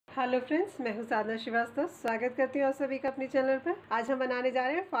Hello friends, मैं हूँ साधना श्रीवास्तव। स्वागत करती हूँ आप सभी का अपने चैनल पर। आज हम बनाने जा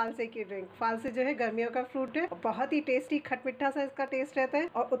रहे हैं फालसे की ड्रिंक। फालसे जो है गर्मियों का फ्रूट है, बहुत ही टेस्टी खट मिठा सा इसका टेस्ट रहता है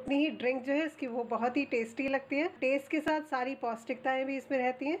और उतनी ही ड्रिंक जो है इसकी वो बहुत ही टेस्टी लगती है। टेस्ट के साथ सारी पौष्टिकताएं भी इसमें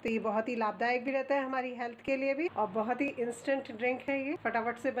रहती हैं, तो ये बहुत ही लाभदायक भी रहता है हमारी हेल्थ के लिए भी। और बहुत ही इंस्टेंट ड्रिंक है, ये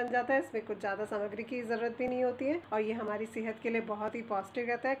फटाफट से बन जाता है, इसमें कुछ ज्यादा सामग्री की जरूरत भी नहीं होती है और ये हमारी सेहत के लिए बहुत ही पौष्टिक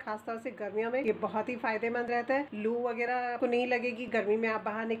रहता है। खासतौर से गर्मियों में ये बहुत ही फायदेमंद रहता है। लू वगैरह आपको नहीं लगेगी, गर्मी में आप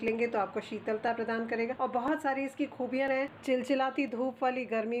बाहर निकलेंगे तो आपको शीतलता प्रदान करेगा और बहुत सारी इसकी खूबियां हैं। चिलचिलाती धूप वाली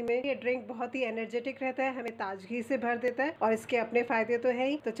गर्मी में ये ड्रिंक बहुत ही एनर्जेटिक रहता है, हमें ताजगी से भर देता है और इसके अपने फायदे तो है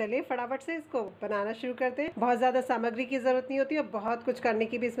ही। तो चलिए फटाफट से इसको बनाना शुरू करते हैं। बहुत ज्यादा सामग्री की जरूरत नहीं होती और बहुत कुछ करने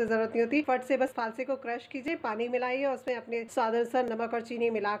की भी इसमें जरूरत नहीं होती। फट से बस फालसे को क्रश कीजिए, पानी मिलाइए और उसमें अपने स्वाद अनुसार नमक और चीनी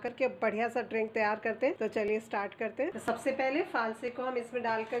मिला करके बढ़िया सा ड्रिंक तैयार करते हैं। तो चलिए स्टार्ट करते हैं। तो सबसे पहले फालसे को हम इसमें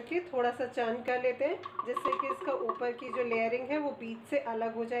डाल करके थोड़ा सा चर्न कर लेते हैं, जिससे कि इसका ऊपर की जो लेयरिंग है वो बीच से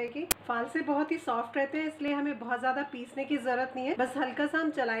अलग हो जाएगी। फालसे बहुत ही सॉफ्ट रहते हैं, इसलिए हमें बहुत ज्यादा पीसने की जरूरत नहीं है। बस हल्का सा हम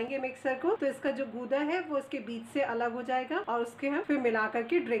चलाएंगे मिक्सर को तो इसका जो गूदा है वो इसके बीच से अलग हो जाएगा और उसके हम फिर मिला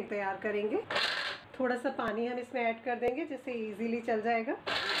करके ड्रिंक तैयार करेंगे। थोड़ा सा पानी हम इसमें ऐड कर देंगे जिससे इजीली चल जाएगा।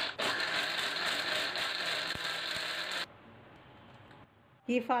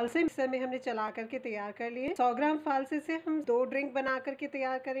 ये फालसे मिक्सर में हमने चला करके तैयार कर लिए। 100 ग्राम फालसे से हम 2 ड्रिंक बना करके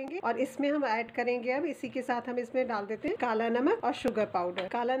तैयार करेंगे और इसमें हम ऐड करेंगे अब इसी के साथ हम इसमें डाल देते हैं काला नमक और शुगर पाउडर।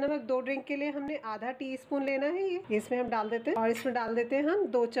 काला नमक 2 ड्रिंक के लिए हमने आधा टीस्पून लेना है, ये इसमें हम डाल देते हैं और इसमें डाल देते हैं हम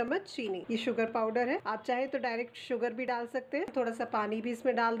 2 चम्मच चीनी। ये शुगर पाउडर है, आप चाहे तो डायरेक्ट शुगर भी डाल सकते हैं। थोड़ा सा पानी भी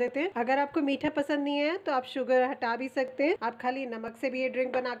इसमें डाल देते हैं। अगर आपको मीठा पसंद नहीं है तो आप शुगर हटा भी सकते हैं। आप खाली नमक से भी ये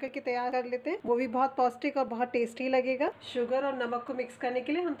ड्रिंक बना करके तैयार कर लेते हैं, वो भी बहुत पौष्टिक और बहुत टेस्टी लगेगा। शुगर और नमक को मिक्स करने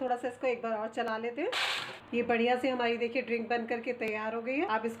के लिए हम थोड़ा सा इसको एक बार और चला लेते हैं। ये बढ़िया से हमारी देखिए ड्रिंक बन करके तैयार हो गई है।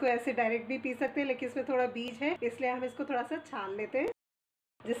 आप इसको ऐसे डायरेक्ट भी पी सकते हैं, लेकिन इसमें थोड़ा बीज है इसलिए हम इसको थोड़ा सा छान लेते हैं,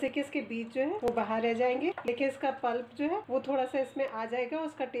 जिससे कि इसके बीज जो है वो बाहर रह जाएंगे, लेकिन इसका पल्प जो है वो थोड़ा सा इसमें आ जाएगा।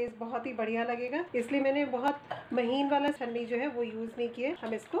 उसका टेस्ट बहुत ही बढ़िया लगेगा, इसलिए मैंने बहुत महीन वाला छन्नी जो है वो यूज नहीं किए।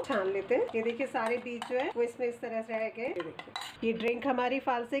 हम इसको छान लेते हैं। ये देखिए सारे बीज जो है वो इसमें इस तरह से रह गए। ये देखिए ये ड्रिंक हमारी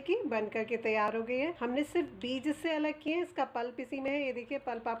फालसे की बन करके तैयार हो गई है। हमने सिर्फ बीज से अलग किए, इसका पल्प इसी में है। ये देखिए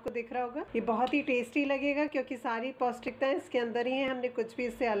पल्प आपको दिख रहा होगा। ये बहुत ही टेस्टी लगेगा क्योंकि सारी पौष्टिकताएं इसके अंदर ही है, हमने कुछ भी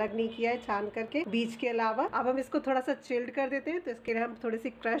इससे अलग नहीं किया है छान करके बीज के अलावा। अब हम इसको थोड़ा सा चिल्ड कर देते हैं, तो इसके लिए हम थोड़ी सी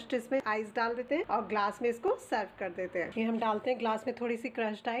क्रश्ड इसमें आइस डाल देते हैं और ग्लास में इसको सर्व कर देते हैं। ये हम डालते हैं ग्लास में थोड़ी सी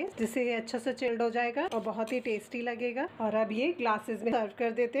क्रश्ड आइस, जिससे ये अच्छा से चिल्ड हो जाएगा और बहुत ही टेस्टी लगेगा। और अब ये ग्लासेस में सर्व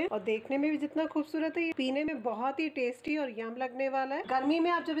कर देते हैं और देखने में भी जितना खूबसूरत है, ये पीने में बहुत ही टेस्टी और यम लगने वाला है। गर्मी में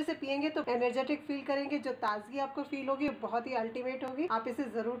आप जब इसे पियेंगे तो एनर्जेटिक फील करेंगे, जो ताजगी आपको फील होगी बहुत ही अल्टीमेट होगी। आप इसे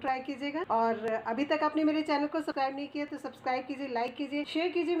जरूर ट्राई कीजिएगा और अभी तक आपने मेरे चैनल को सब्सक्राइब नहीं किया तो सब्सक्राइब कीजिए, लाइक कीजिए, शेयर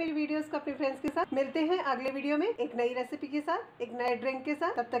कीजिए मेरी वीडियोस को अपने फ्रेंड्स के साथ। मिलते हैं अगले वीडियो में एक नई रेसिपी के साथ, एक नए ड्रिंक के साथ।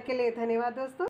 तब तक के लिए धन्यवाद दोस्तों।